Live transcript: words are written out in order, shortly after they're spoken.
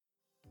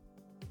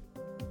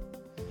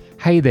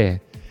Hey there,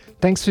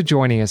 thanks for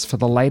joining us for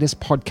the latest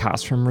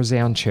podcast from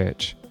Resound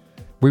Church.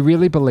 We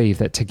really believe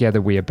that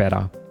together we are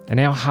better, and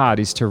our heart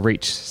is to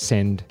reach,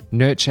 send,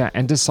 nurture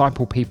and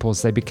disciple people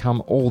as they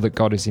become all that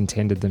God has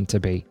intended them to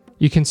be.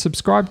 You can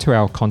subscribe to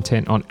our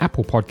content on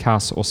Apple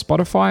Podcasts or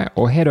Spotify,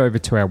 or head over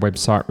to our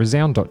website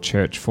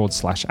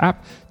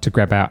resound.church/app to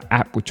grab our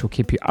app, which will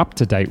keep you up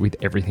to date with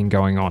everything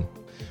going on.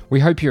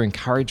 We hope you're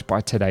encouraged by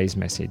today's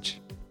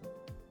message.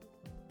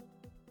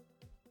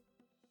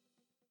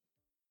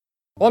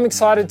 Well, I'm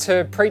excited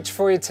to preach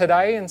for you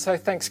today, and so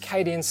thanks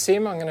Katie and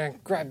Sim. I'm going to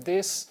grab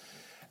this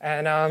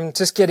and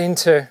just get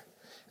into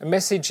a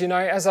message. You know,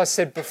 as I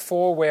said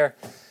before,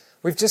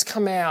 we've just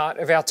come out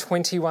of our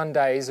 21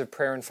 days of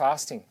prayer and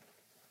fasting.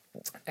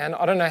 And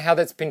I don't know how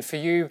that's been for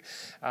you.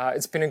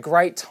 It's been a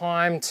great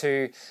time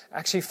to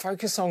actually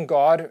focus on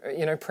God.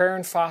 You know, prayer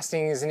and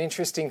fasting is an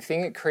interesting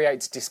thing. It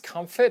creates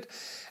discomfort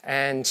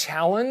and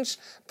challenge,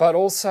 but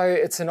also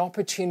it's an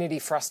opportunity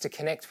for us to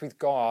connect with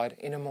God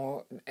in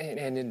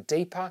a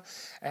deeper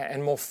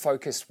and more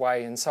focused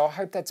way. And so I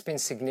hope that's been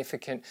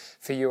significant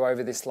for you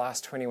over this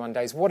last 21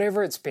 days,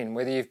 whatever it's been,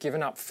 whether you've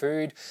given up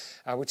food,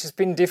 which has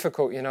been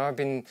difficult. You know, I've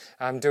been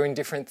doing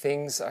different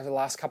things over the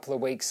last couple of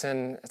weeks,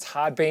 and it's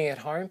hard being at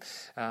home.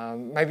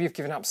 Maybe you've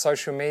given up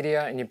social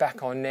media and you're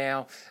back on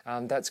now.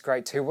 That's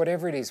great too.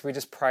 Whatever it is, we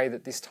just pray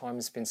that this time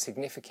has been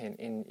significant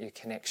in your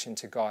connection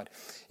to God.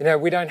 You know,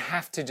 we don't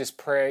have to just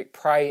pray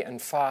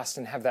and fast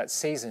and have that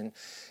season.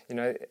 You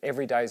know,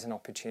 every day is an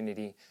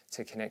opportunity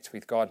to connect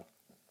with God.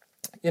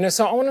 You know,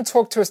 so I want to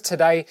talk to us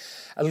today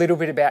a little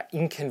bit about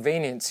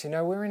inconvenience. You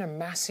know, we're in a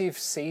massive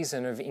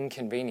season of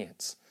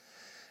inconvenience.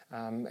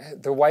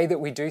 The way that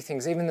we do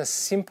things, even the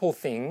simple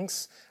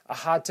things, are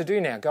hard to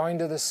do now. Going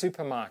to the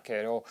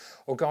supermarket or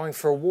going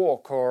for a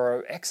walk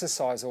or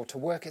exercise or to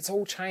work, it's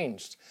all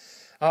changed.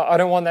 I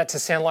don't want that to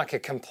sound like a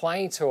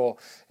complaint or,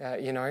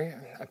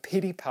 a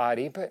pity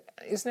party, but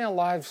isn't our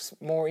lives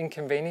more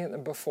inconvenient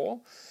than before?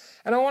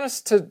 And I want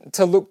us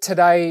to look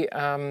today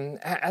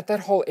at that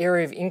whole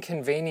area of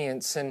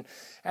inconvenience and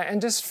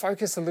just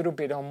focus a little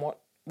bit on what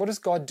does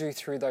God do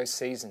through those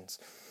seasons.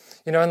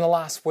 You know, in the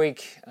last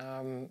week,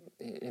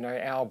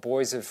 our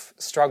boys have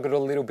struggled a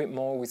little bit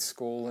more with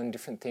school and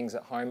different things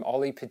at home.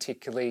 Ollie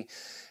particularly,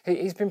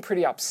 he's been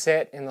pretty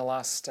upset in the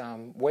last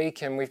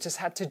week, and we've just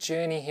had to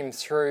journey him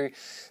through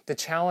the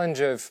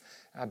challenge of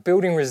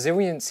building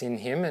resilience in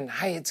him and,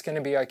 hey, it's going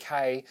to be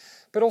okay,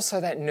 but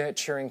also that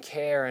nurture and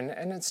care.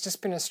 And it's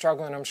just been a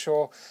struggle, and I'm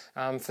sure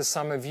for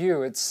some of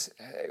you,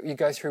 you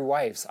go through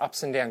waves,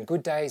 ups and downs,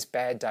 good days,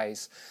 bad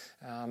days.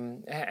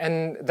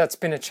 And that's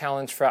been a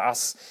challenge for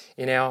us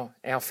in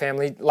our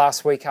family.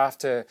 Last week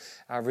after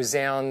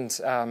Resound,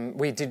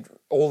 we did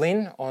All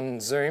In on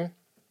Zoom.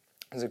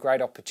 It was a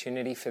great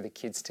opportunity for the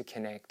kids to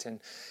connect.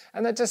 And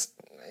that just,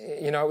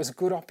 it was a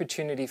good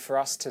opportunity for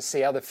us to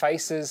see other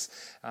faces.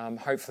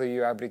 Hopefully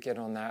you were able to get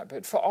on that.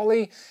 But for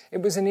Ollie,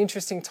 it was an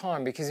interesting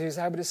time because he was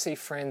able to see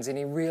friends and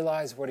he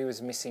realised what he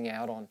was missing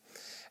out on.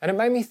 And it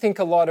made me think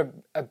a lot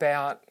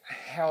about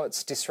how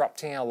it's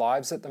disrupting our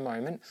lives at the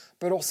moment,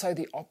 but also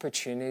the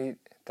opportunity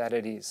that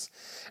it is.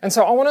 And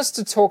so I want us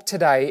to talk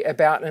today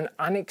about an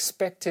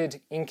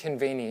unexpected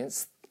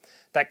inconvenience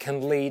that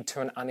can lead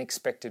to an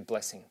unexpected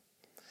blessing.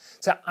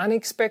 So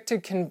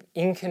unexpected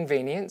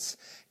inconvenience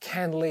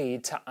can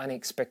lead to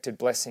unexpected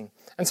blessing.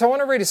 And so I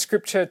want to read a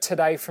scripture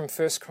today from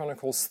 1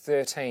 Chronicles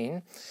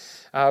 13,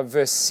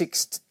 verse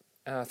 6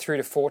 through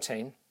to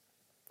 14.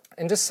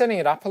 And just setting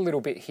it up a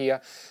little bit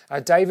here,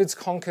 David's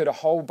conquered a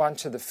whole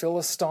bunch of the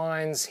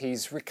Philistines.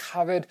 He's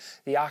recovered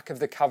the Ark of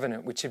the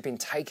Covenant, which had been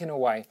taken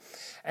away.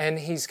 And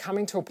he's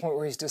coming to a point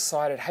where he's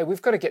decided, hey,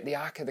 we've got to get the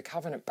Ark of the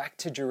Covenant back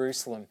to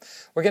Jerusalem.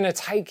 We're going to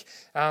take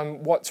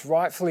what's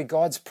rightfully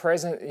God's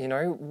present,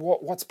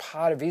 what's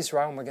part of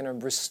Israel, and we're going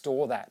to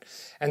restore that.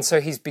 And so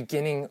he's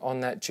beginning on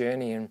that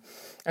journey. And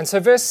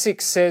so verse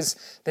 6 says,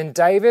 then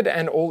David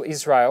and all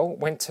Israel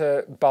went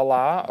to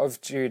Baalah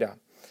of Judah,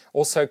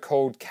 also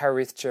called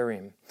Kerith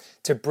Jearim,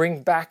 to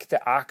bring back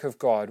the ark of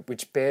God,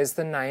 which bears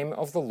the name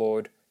of the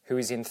Lord, who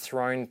is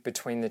enthroned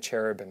between the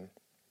cherubim.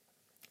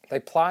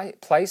 They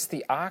placed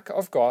the ark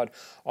of God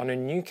on a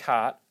new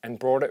cart and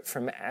brought it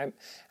from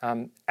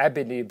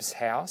Abinadab's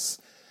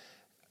house.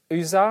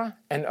 Uzzah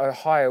and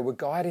Ahio were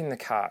guiding the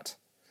cart.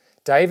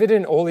 David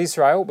and all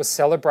Israel were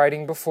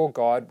celebrating before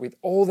God with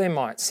all their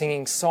might,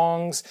 singing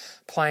songs,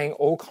 playing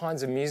all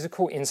kinds of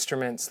musical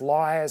instruments,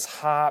 lyres,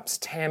 harps,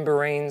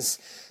 tambourines,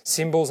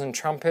 cymbals and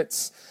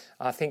trumpets.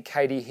 I think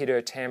Katie hit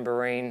her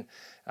tambourine.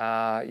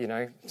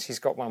 She's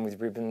got one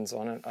with ribbons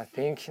on it, I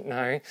think.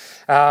 No.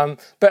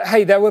 But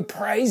hey, they were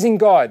praising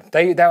God.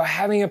 They were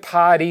having a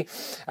party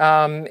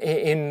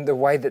in the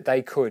way that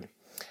they could.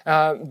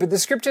 But the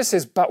scripture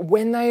says, but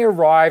when they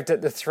arrived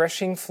at the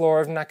threshing floor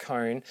of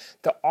Nacon,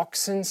 the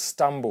oxen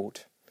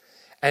stumbled,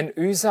 and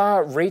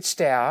Uzzah reached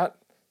out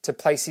to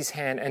place his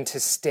hand and to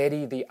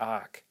steady the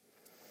ark.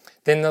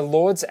 Then the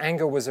Lord's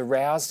anger was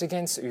aroused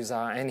against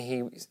Uzzah,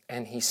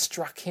 and he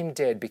struck him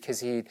dead because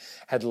he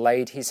had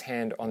laid his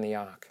hand on the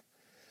ark.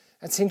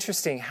 It's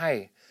interesting,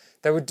 hey,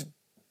 they were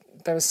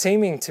they were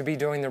seeming to be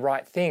doing the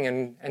right thing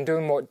and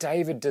doing what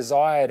David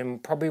desired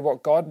and probably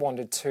what God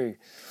wanted too.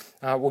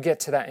 We'll get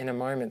to that in a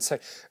moment. So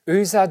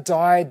Uzzah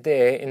died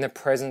there in the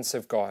presence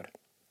of God.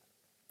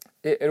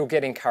 It'll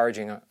get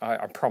encouraging,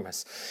 I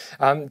promise.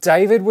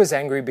 David was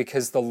angry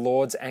because the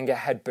Lord's anger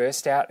had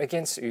burst out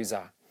against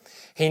Uzzah.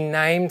 He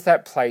named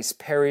that place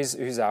Perez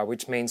Uzzah,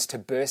 which means to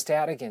burst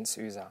out against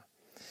Uzzah,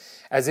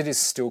 as it is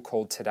still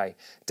called today.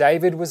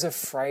 David was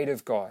afraid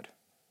of God,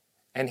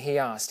 and he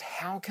asked,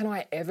 how can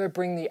I ever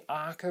bring the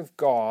ark of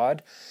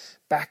God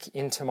back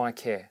into my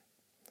care?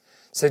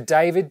 So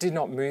David did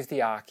not move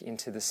the ark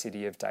into the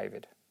city of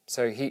David.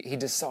 So he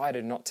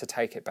decided not to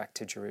take it back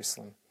to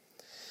Jerusalem.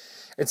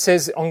 It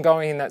says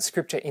ongoing in that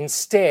scripture,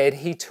 instead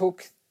he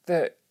took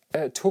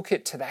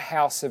it to the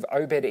house of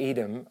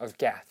Obed-Edom of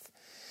Gath.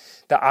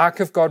 The ark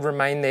of God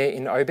remained there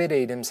in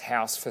Obed-Edom's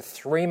house for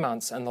 3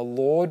 months, and the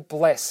Lord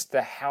blessed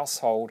the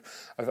household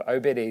of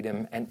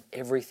Obed-Edom and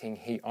everything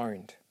he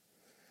owned.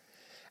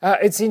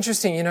 It's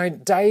interesting,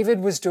 David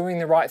was doing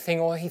the right thing,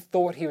 or he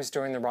thought he was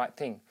doing the right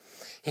thing.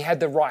 He had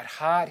the right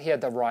heart, he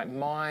had the right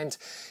mind.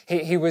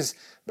 He was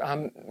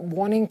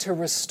wanting to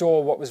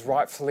restore what was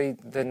rightfully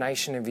the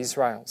nation of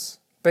Israel's.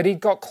 But he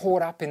got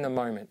caught up in the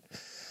moment.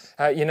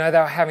 They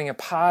were having a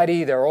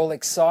party, they were all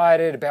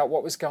excited about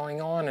what was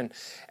going on,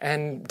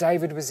 and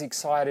David was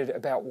excited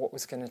about what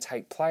was going to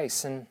take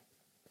place.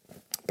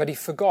 But he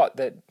forgot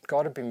that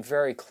God had been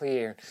very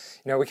clear.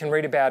 We can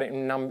read about it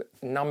in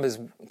Numbers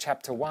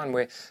chapter 1,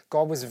 where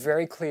God was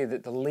very clear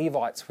that the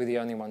Levites were the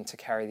only one to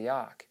carry the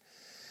ark.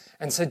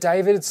 And so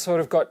David had sort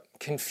of got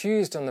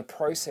confused on the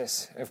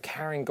process of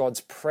carrying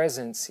God's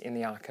presence in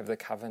the Ark of the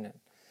Covenant.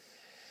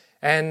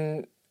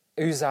 And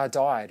Uzzah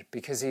died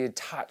because he had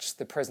touched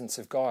the presence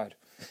of God.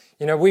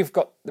 We've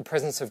got the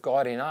presence of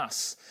God in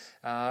us.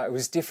 It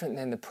was different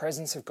than the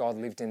presence of God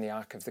lived in the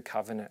Ark of the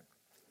Covenant.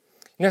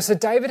 So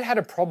David had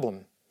a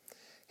problem.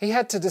 He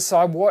had to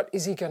decide, what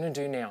is he going to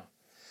do now?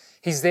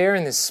 He's there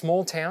in this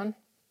small town.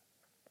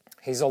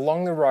 He's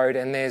along the road,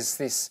 and there's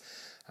this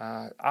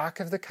Ark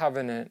of the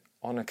Covenant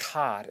on a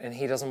cart, and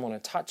he doesn't want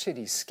to touch it.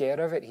 He's scared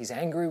of it. He's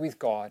angry with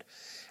God,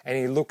 and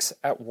he looks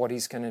at what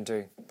he's going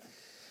to do.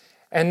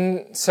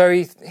 And so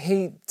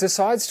he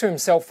decides to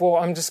himself, well,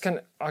 I'm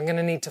going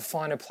to need to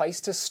find a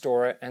place to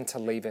store it and to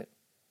leave it.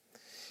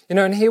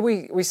 And here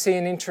we see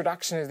an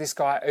introduction of this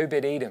guy,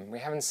 Obed-Edom. We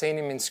haven't seen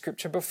him in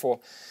Scripture before.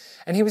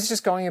 And he was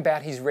just going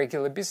about his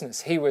regular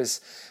business. He was,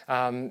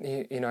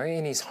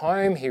 in his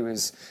home. He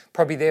was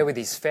probably there with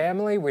his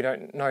family. We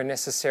don't know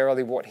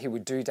necessarily what he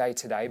would do day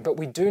to day, but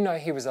we do know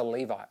he was a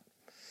Levite.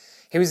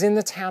 He was in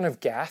the town of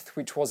Gath,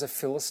 which was a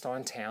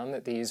Philistine town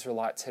that the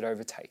Israelites had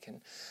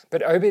overtaken.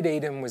 But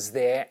Obed-Edom was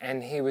there,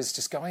 and he was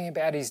just going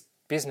about his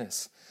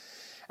business.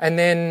 And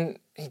then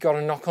he got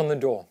a knock on the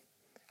door.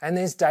 And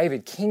there's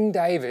David. King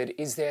David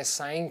is there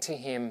saying to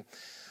him,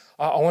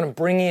 I want to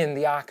bring in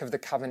the Ark of the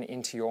Covenant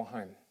into your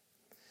home.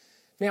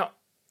 Now,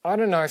 I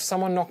don't know, if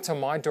someone knocked on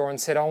my door and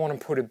said, I want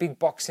to put a big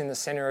box in the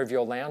center of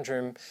your lounge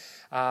room,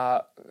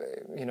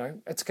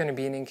 it's going to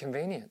be an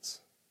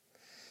inconvenience.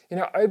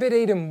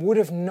 Obed-Edom would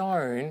have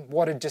known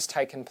what had just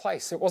taken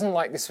place. It wasn't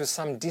like this was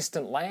some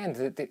distant land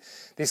that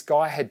this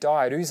guy had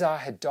died. Uzzah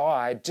had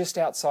died just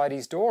outside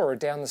his door or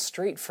down the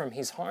street from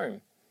his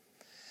home.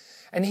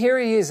 And here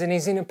he is, and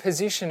he's in a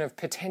position of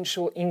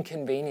potential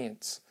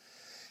inconvenience.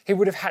 He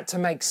would have had to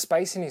make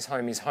space in his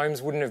home. His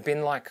homes wouldn't have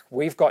been like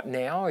we've got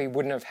now. He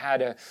wouldn't have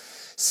had a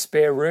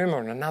spare room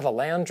or another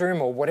lounge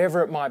room or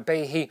whatever it might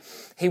be.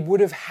 He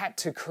would have had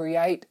to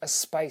create a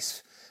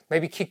space,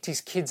 maybe kicked his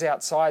kids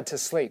outside to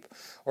sleep,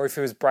 or if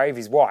he was brave,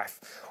 his wife,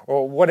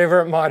 or whatever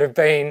it might have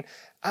been.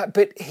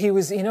 But he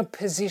was in a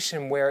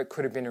position where it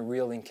could have been a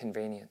real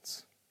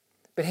inconvenience.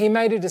 But he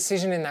made a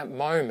decision in that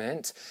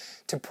moment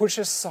to push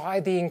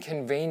aside the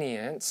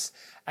inconvenience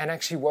and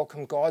actually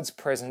welcome God's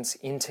presence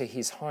into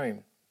his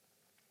home.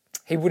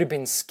 He would have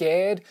been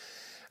scared,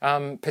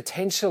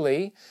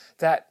 potentially,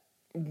 that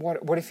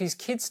what if his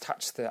kids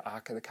touch the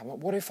Ark of the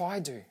Covenant? What if I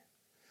do?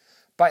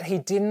 But he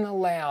didn't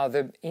allow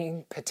the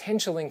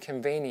potential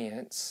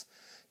inconvenience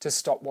to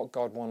stop what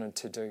God wanted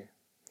to do.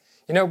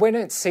 We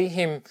don't see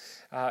him,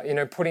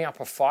 putting up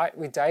a fight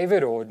with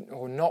David or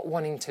not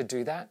wanting to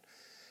do that.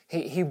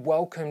 He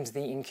welcomed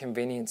the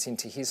inconvenience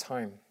into his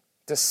home,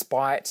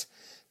 despite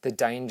the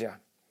danger.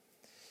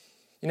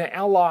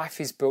 Our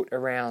life is built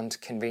around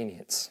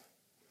convenience,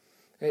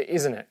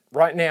 isn't it?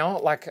 Right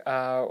now,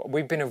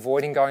 we've been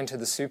avoiding going to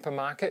the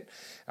supermarket.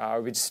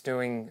 We're just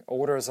doing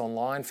orders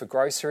online for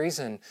groceries,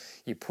 and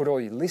you put all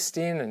your list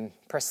in and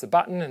press the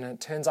button and it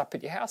turns up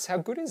at your house. How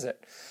good is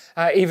it?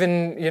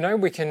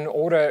 We can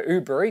order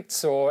Uber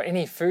Eats or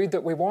any food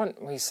that we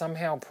want. We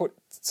somehow put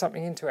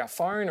something into our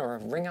phone or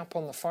ring up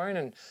on the phone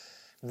and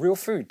real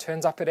food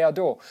turns up at our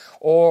door.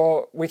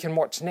 Or we can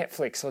watch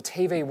Netflix or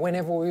TV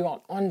whenever we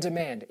want, on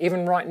demand.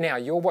 Even right now,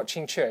 you're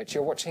watching church,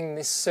 you're watching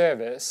this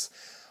service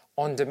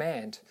on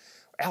demand.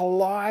 Our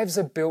lives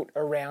are built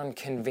around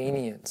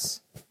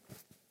convenience.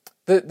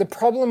 The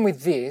problem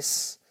with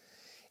this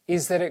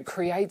is that it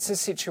creates a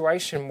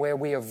situation where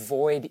we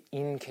avoid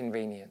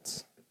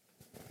inconvenience.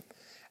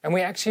 And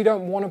we actually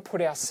don't want to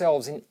put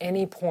ourselves in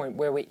any point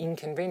where we're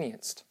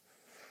inconvenienced.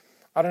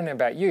 I don't know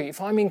about you. If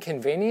I'm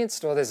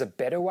inconvenienced or there's a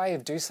better way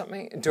of doing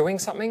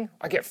something,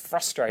 I get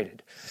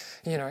frustrated.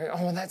 Oh,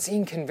 well, that's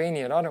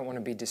inconvenient. I don't want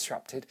to be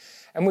disrupted.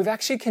 And we've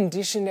actually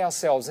conditioned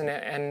ourselves and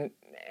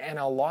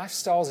our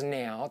lifestyles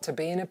now to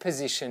be in a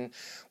position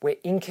where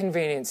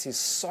inconvenience is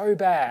so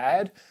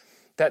bad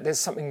that there's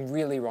something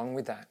really wrong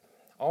with that.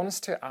 I want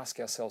us to ask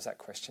ourselves that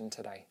question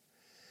today.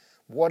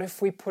 What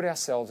if we put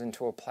ourselves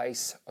into a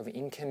place of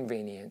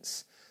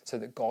inconvenience so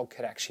that God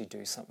could actually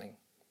do something?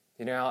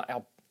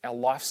 Our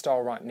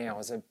lifestyle right now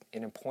is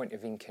in a point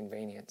of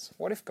inconvenience.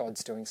 What if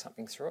God's doing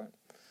something through it?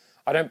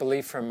 I don't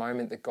believe for a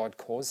moment that God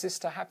caused this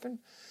to happen,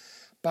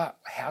 but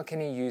how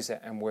can He use it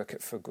and work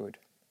it for good?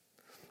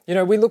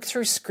 We look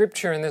through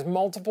Scripture and there's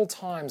multiple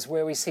times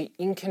where we see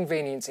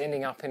inconvenience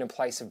ending up in a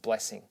place of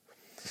blessing.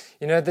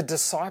 The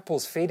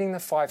disciples feeding the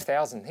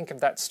 5,000, think of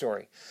that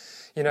story.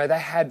 They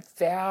had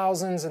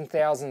thousands and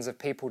thousands of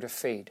people to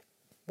feed.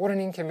 What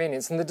an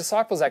inconvenience. And the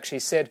disciples actually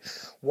said,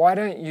 why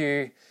don't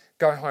you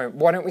go home?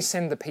 Why don't we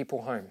send the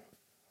people home?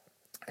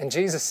 And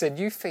Jesus said,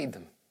 you feed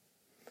them.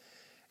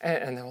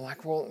 And they were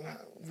like, well,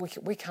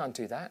 we can't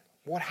do that.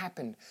 What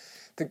happened?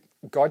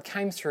 God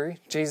came through,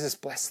 Jesus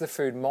blessed the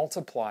food,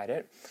 multiplied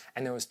it,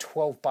 and there was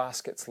 12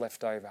 baskets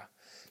left over.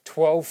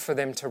 12 for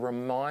them to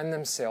remind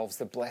themselves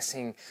the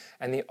blessing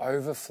and the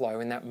overflow.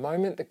 In that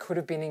moment that could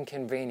have been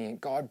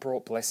inconvenient, God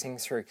brought blessing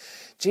through.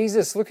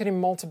 Jesus, look at him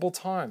multiple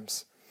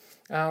times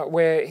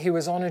where he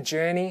was on a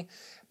journey.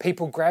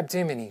 People grabbed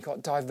him and he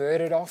got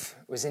diverted off.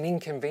 It was an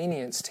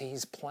inconvenience to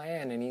his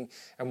plan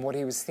and what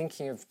he was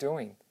thinking of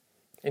doing.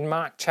 In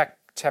Mark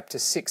chapter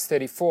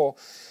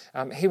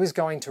 6:34, he was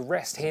going to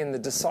rest. He and the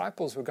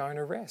disciples were going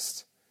to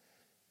rest.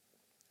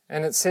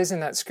 And it says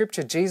in that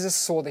scripture, Jesus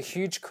saw the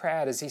huge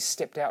crowd as he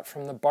stepped out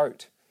from the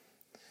boat.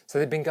 So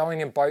they'd been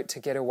going in boat to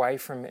get away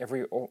from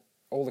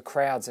all the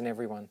crowds and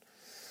everyone.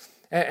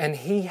 And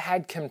he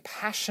had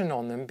compassion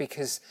on them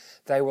because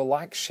they were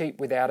like sheep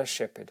without a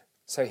shepherd.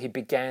 So he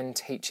began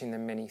teaching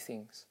them many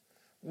things.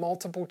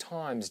 Multiple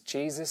times,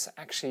 Jesus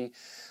actually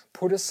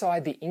put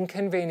aside the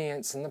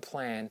inconvenience and the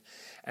plan,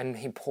 and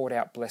he poured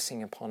out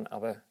blessing upon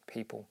other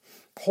people.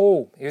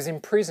 Paul, he was in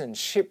prison,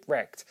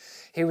 shipwrecked.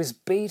 He was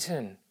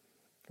beaten,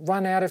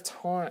 run out of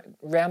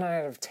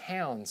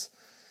towns.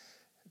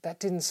 That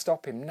didn't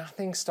stop him.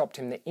 Nothing stopped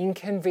him. The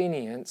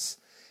inconvenience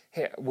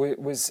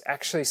was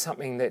actually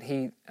something that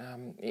he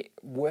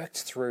worked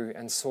through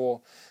and saw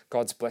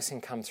God's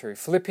blessing come through.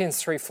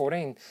 Philippians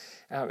 3:14,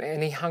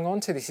 and he hung on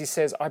to this. He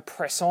says, I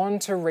press on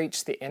to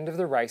reach the end of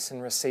the race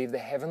and receive the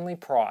heavenly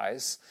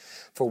prize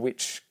for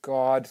which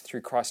God,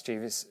 through Christ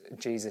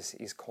Jesus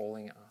is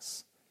calling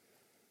us.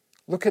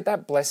 Look at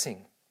that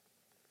blessing.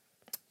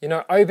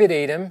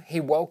 Obed-Edom, he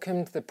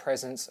welcomed the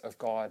presence of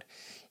God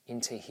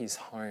into his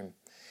home.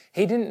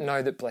 He didn't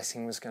know that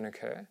blessing was going to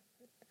occur.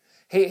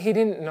 He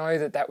didn't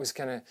know that was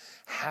going to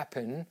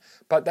happen,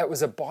 but that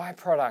was a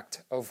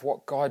byproduct of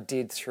what God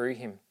did through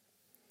him.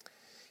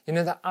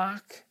 The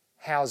ark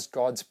housed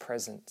God's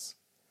presence.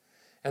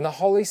 And the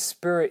Holy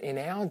Spirit in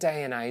our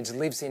day and age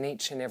lives in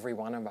each and every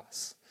one of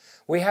us.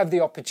 We have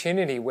the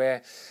opportunity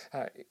where,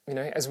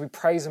 as we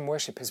praise and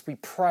worship, as we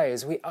pray,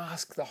 as we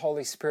ask the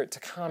Holy Spirit to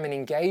come and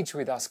engage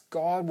with us,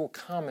 God will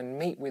come and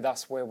meet with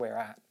us where we're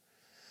at.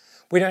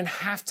 We don't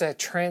have to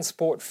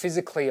transport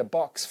physically a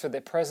box for the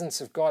presence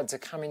of God to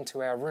come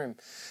into our room.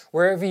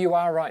 Wherever you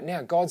are right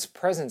now, God's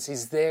presence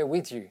is there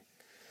with you.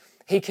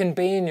 He can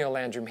be in your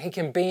lounge room. He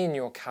can be in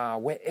your car,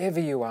 wherever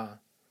you are.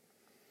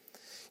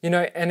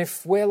 And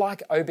if we're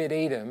like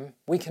Obed-Edom,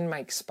 we can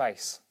make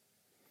space.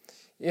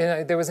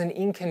 There was an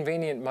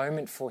inconvenient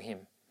moment for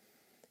him.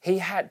 He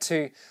had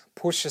to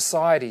push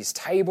aside his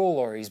table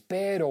or his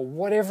bed or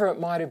whatever it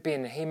might have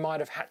been. He might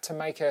have had to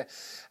make a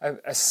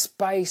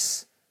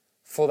space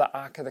for the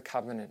Ark of the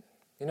Covenant.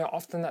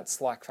 Often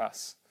that's like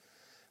us.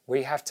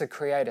 We have to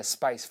create a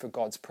space for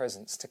God's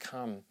presence to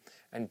come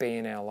and be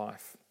in our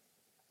life.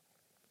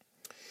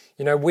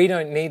 We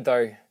don't need,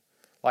 though,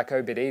 like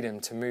Obed-Edom,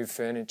 to move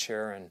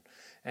furniture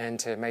and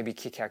to maybe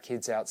kick our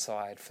kids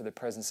outside for the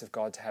presence of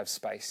God to have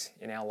space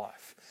in our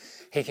life.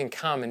 He can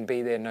come and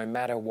be there no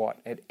matter what,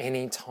 at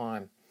any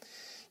time.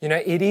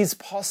 It is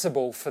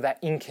possible for that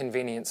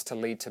inconvenience to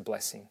lead to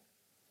blessing.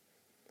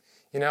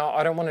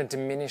 I don't want to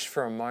diminish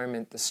for a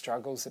moment the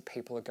struggles that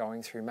people are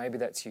going through. Maybe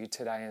that's you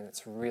today and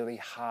it's really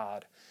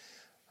hard.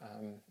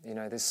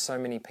 There's so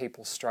many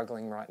people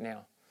struggling right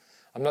now.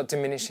 I'm not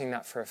diminishing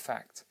that for a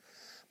fact.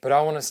 But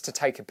I want us to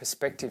take a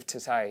perspective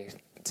today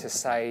to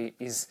say,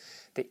 is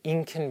the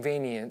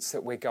inconvenience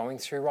that we're going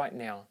through right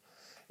now,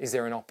 is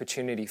there an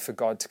opportunity for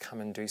God to come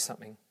and do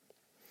something?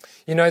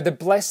 The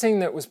blessing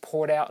that was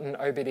poured out in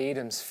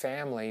Obed-Edom's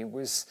family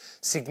was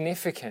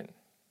significant.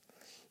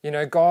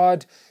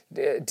 God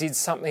did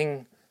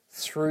something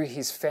through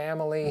his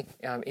family,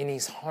 in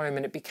his home,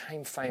 and it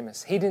became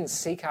famous. He didn't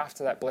seek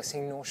after that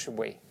blessing, nor should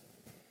we.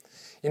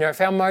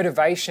 If our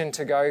motivation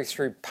to go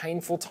through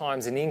painful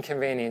times and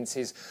inconvenience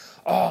is,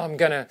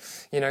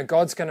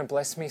 God's going to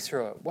bless me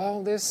through it.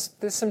 Well, there's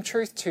some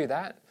truth to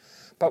that.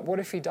 But what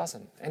if he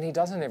doesn't? And he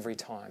doesn't every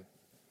time.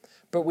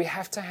 But we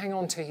have to hang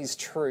on to his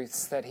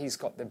truths that he's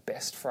got the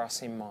best for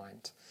us in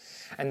mind.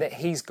 And that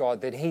he's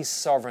God, that he's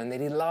sovereign, that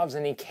he loves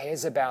and he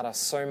cares about us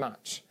so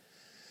much.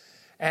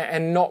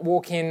 And not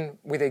walk in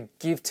with a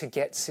give to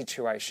get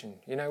situation.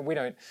 You know, we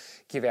don't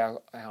give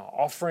our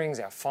offerings,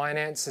 our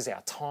finances,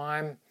 our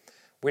time.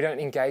 We don't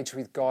engage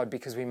with God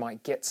because we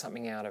might get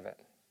something out of it.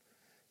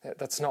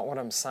 That's not what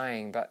I'm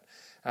saying. But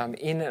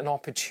in an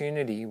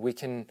opportunity we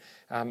can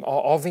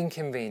of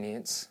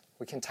inconvenience,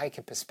 we can take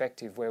a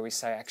perspective where we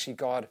say, actually,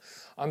 God,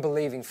 I'm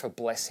believing for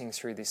blessing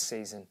through this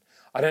season.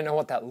 I don't know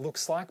what that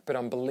looks like, but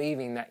I'm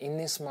believing that in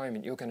this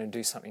moment you're going to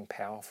do something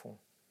powerful.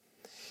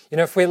 You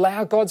know, if we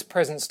allow God's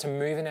presence to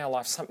move in our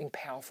life, something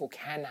powerful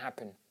can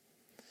happen.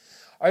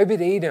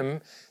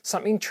 Obed-Edom,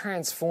 something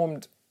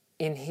transformed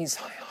in his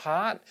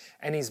heart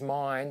and his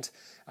mind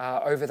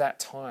over that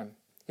time.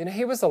 You know,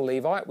 he was a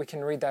Levite. We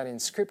can read that in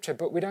Scripture,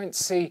 but we don't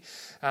see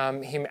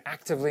him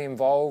actively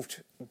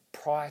involved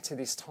prior to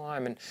this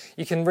time. And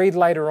you can read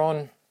later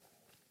on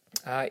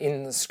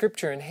in the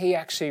Scripture, and he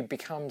actually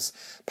becomes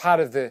part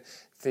of the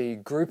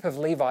group of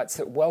Levites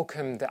that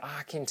welcomed the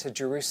ark into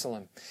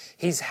Jerusalem.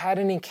 He's had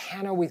an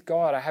encounter with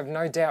God, I have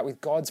no doubt,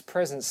 with God's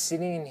presence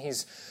sitting in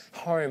his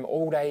home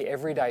all day,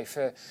 every day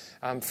for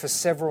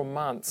several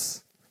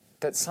months,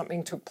 that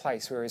something took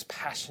place where he was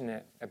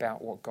passionate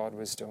about what God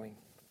was doing.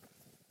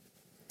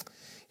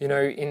 You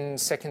know, in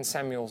 2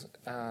 Samuel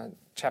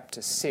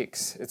chapter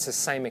 6, it's the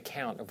same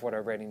account of what I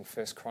read in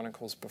 1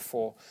 Chronicles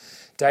before.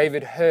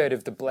 David heard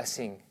of the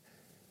blessing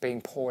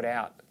being poured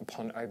out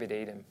upon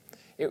Obed-Edom.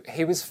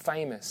 He was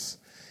famous.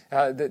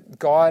 That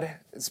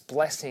God's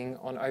blessing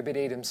on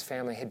Obed-Edom's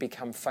family had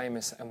become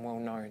famous and well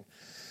known.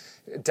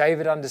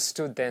 David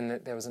understood then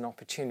that there was an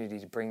opportunity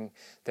to bring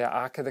the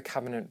Ark of the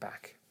Covenant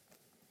back.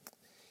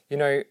 You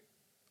know,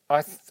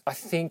 I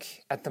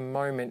think at the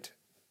moment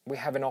we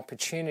have an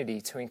opportunity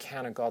to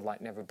encounter God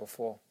like never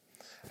before.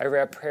 Over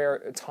our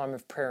time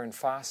of prayer and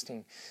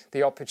fasting,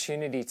 the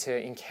opportunity to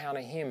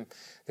encounter him,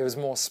 there was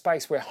more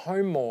space. We're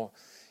home more.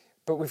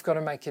 But we've got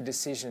to make a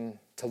decision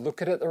to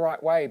look at it the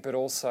right way, but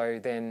also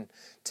then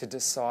to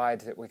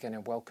decide that we're going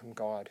to welcome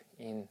God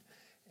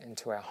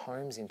into our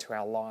homes, into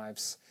our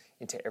lives,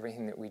 into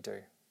everything that we do.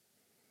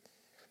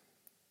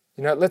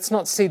 You know, let's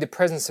not see the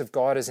presence of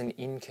God as an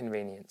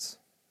inconvenience.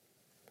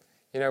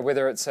 You know,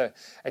 whether it's a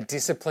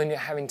discipline you're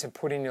having to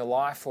put in your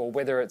life, or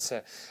whether it's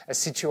a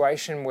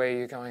situation where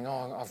you're going,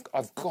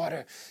 I've got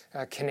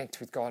to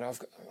connect with God.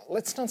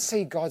 Let's not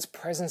see God's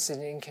presence as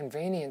an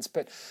inconvenience,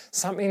 but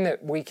something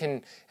that we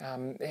can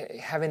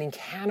have an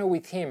encounter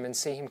with him and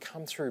see him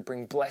come through,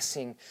 bring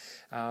blessing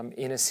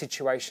in a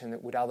situation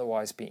that would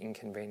otherwise be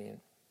inconvenient.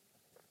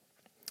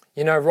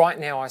 You know, right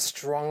now I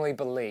strongly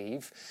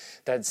believe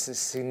that it's a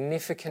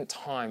significant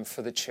time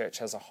for the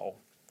church as a whole.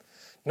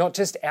 Not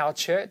just our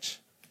church,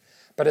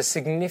 but a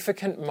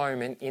significant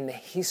moment in the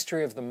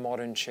history of the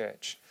modern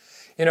church.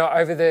 You know,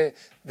 over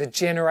the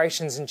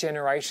generations and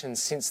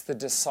generations since the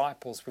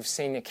disciples, we've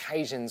seen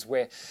occasions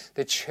where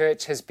the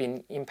church has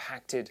been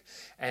impacted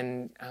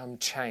and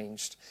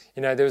changed.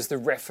 You know, there was the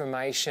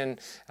Reformation,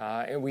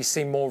 and we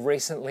see more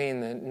recently in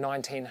the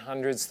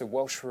 1900s, the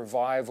Welsh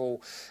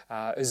Revival,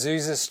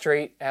 Azusa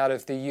Street out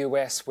of the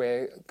US,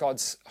 where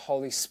God's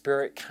Holy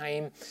Spirit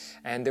came,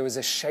 and there was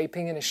a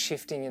shaping and a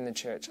shifting in the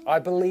church. I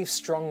believe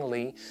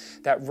strongly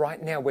that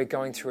right now we're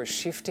going through a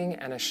shifting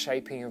and a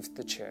shaping of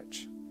the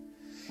church.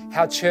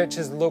 How church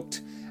has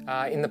looked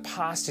in the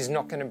past is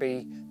not going to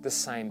be the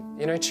same.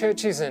 You know,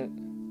 church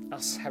isn't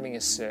us having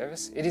a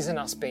service. It isn't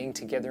us being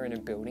together in a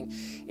building.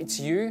 It's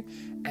you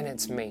and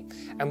it's me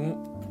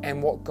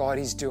and what God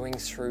is doing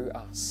through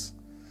us.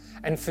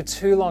 And for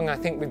too long, I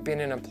think we've been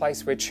in a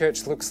place where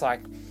church looks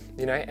like,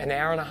 you know, an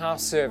hour and a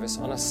half service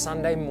on a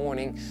Sunday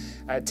morning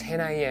at 10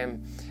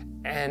 a.m.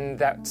 and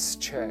that's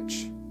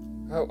church.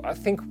 Well, I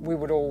think we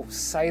would all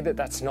say that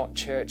that's not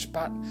church,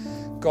 but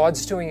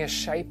God's doing a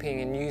shaping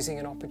and using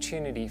an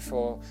opportunity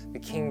for the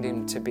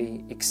kingdom to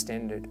be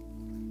extended.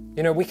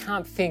 You know, we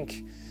can't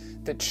think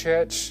that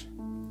church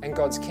and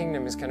God's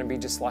kingdom is going to be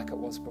just like it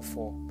was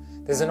before.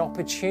 There's an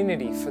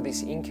opportunity for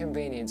this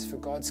inconvenience, for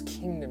God's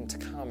kingdom to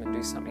come and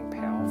do something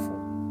powerful.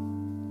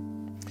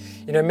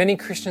 You know, many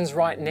Christians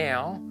right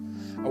now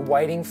are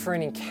waiting for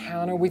an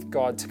encounter with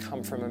God to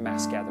come from a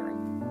mass gathering.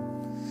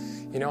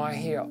 You know, I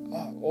hear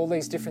all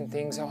these different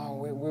things. We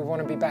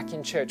want to be back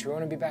in church. We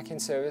want to be back in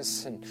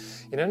service. And,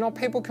 you know, not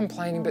people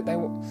complaining, but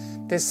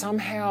there's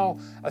somehow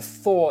a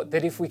thought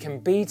that if we can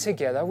be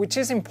together, which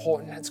is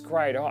important, that's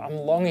great. I'm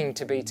longing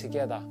to be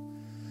together.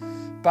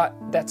 But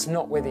that's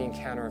not where the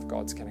encounter of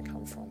God's going to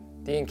come from.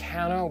 The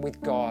encounter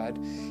with God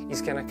is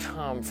going to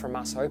come from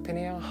us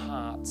opening our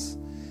hearts,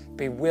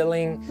 be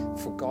willing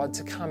for God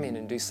to come in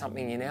and do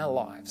something in our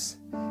lives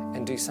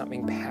and do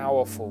something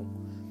powerful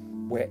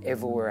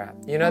wherever we're at.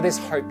 You know, there's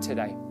hope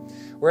today.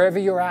 Wherever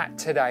you're at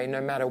today,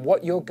 no matter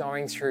what you're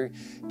going through,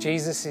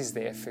 Jesus is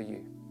there for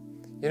you.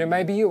 You know,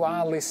 maybe you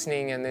are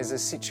listening and there's a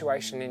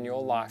situation in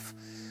your life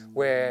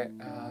where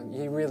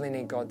you really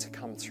need God to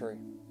come through.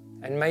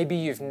 And maybe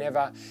you've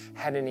never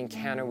had an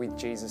encounter with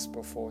Jesus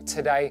before.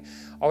 Today,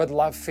 I would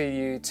love for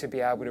you to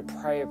be able to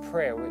pray a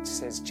prayer which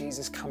says,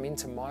 Jesus, come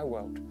into my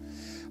world.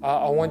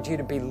 I want you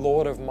to be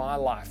Lord of my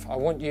life. I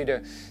want you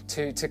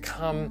to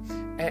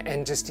come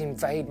and just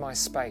invade my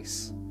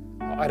space.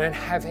 I don't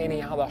have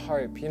any other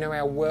hope. You know,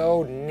 our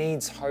world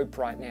needs hope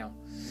right now.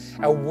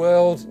 Our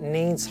world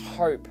needs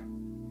hope.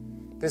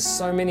 There's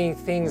so many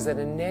things that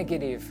are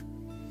negative,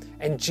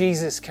 and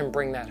Jesus can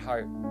bring that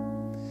hope.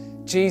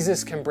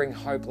 Jesus can bring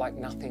hope like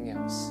nothing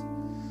else.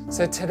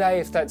 So today,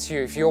 if that's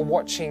you, if you're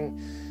watching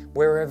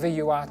wherever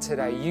you are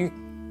today, you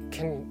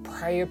can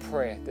pray a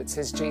prayer that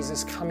says,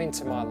 Jesus, come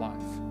into my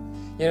life.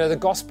 You know, the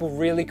gospel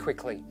really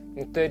quickly,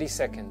 in 30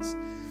 seconds.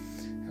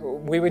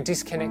 We were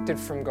disconnected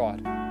from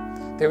God.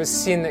 There was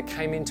sin that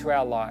came into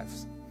our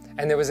lives,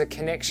 and there was a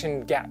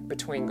connection gap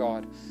between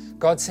God.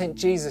 God sent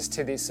Jesus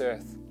to this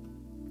earth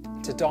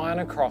to die on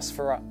a cross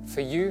for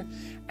you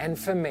and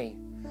for me.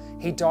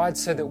 He died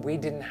so that we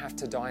didn't have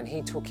to die, and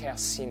He took our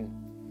sin.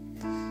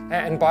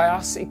 And by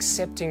us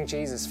accepting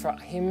Jesus, for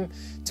Him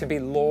to be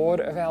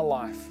Lord of our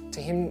life,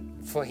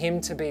 for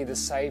Him to be the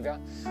Savior,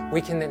 we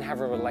can then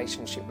have a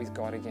relationship with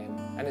God again.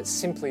 And it's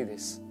simply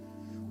this.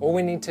 All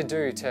we need to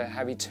do to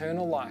have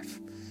eternal life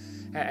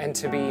and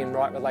to be in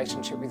right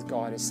relationship with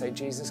God is say,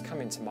 Jesus, come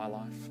into my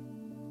life.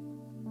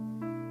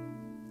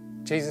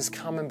 Jesus,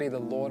 come and be the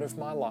Lord of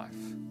my life.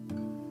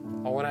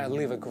 I want to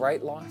live a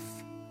great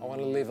life. I want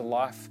to live a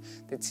life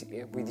that's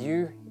with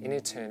you in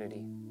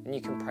eternity. And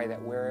you can pray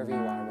that wherever you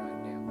are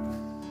right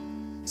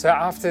now. So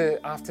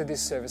after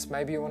this service,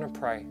 maybe you want to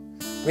pray.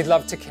 We'd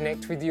love to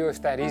connect with you.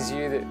 If that is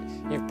you, that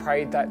you've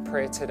prayed that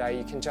prayer today,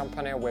 you can jump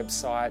on our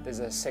website. There's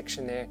a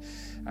section there,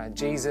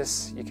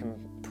 Jesus. You can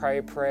pray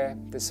a prayer.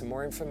 There's some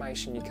more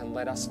information. You can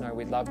let us know.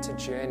 We'd love to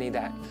journey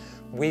that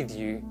with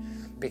you,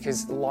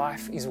 because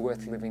life is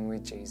worth living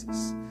with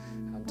Jesus.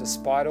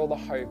 Despite all the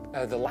hope,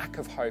 the lack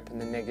of hope and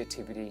the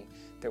negativity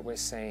that we're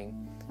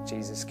seeing,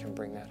 Jesus can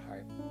bring that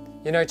hope.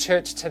 You know,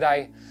 church,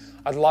 today,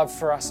 I'd love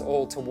for us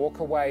all to walk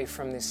away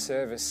from this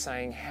service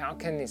saying, how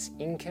can this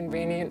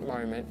inconvenient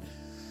moment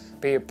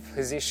be a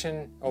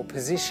position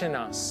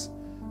us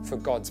for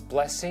God's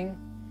blessing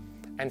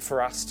and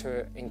for us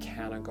to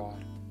encounter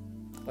God?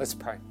 Let's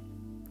pray.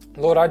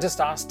 Lord, I just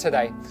ask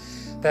today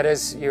that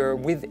as you're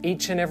with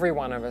each and every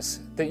one of us,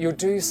 that you'll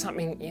do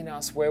something in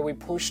us where we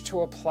push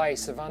to a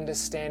place of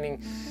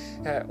understanding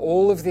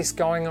all of this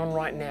going on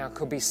right now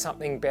could be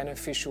something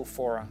beneficial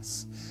for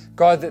us.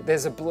 God, that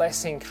there's a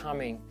blessing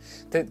coming,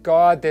 that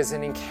God, there's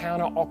an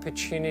encounter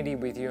opportunity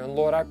with you. And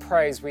Lord, I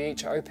pray as we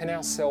each open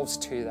ourselves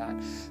to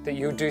that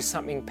you'll do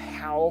something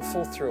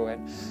powerful through it.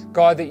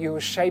 God, that you will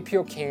shape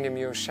your kingdom,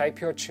 you will shape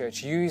your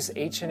church. Use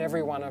each and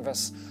every one of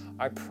us,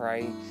 I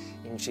pray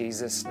in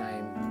Jesus' name.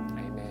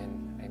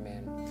 Amen.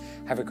 Amen.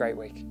 Have a great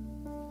week.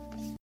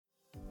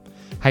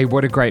 Hey,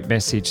 what a great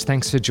message.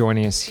 Thanks for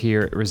joining us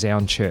here at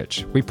Resound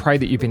Church. We pray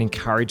that you've been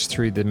encouraged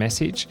through the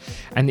message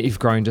and that you've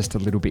grown just a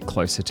little bit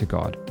closer to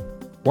God.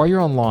 While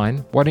you're online,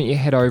 why don't you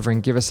head over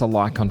and give us a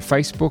like on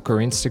Facebook or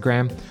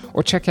Instagram,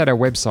 or check out our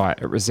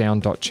website at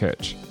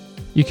resound.church.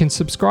 You can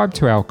subscribe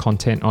to our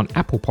content on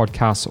Apple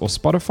Podcasts or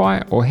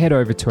Spotify, or head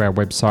over to our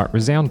website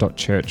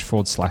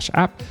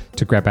resound.church/app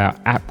to grab our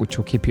app, which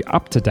will keep you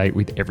up to date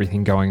with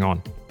everything going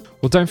on.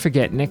 Well, don't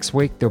forget, next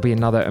week there'll be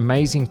another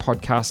amazing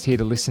podcast here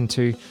to listen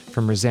to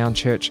from Resound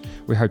Church.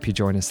 We hope you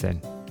join us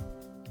then.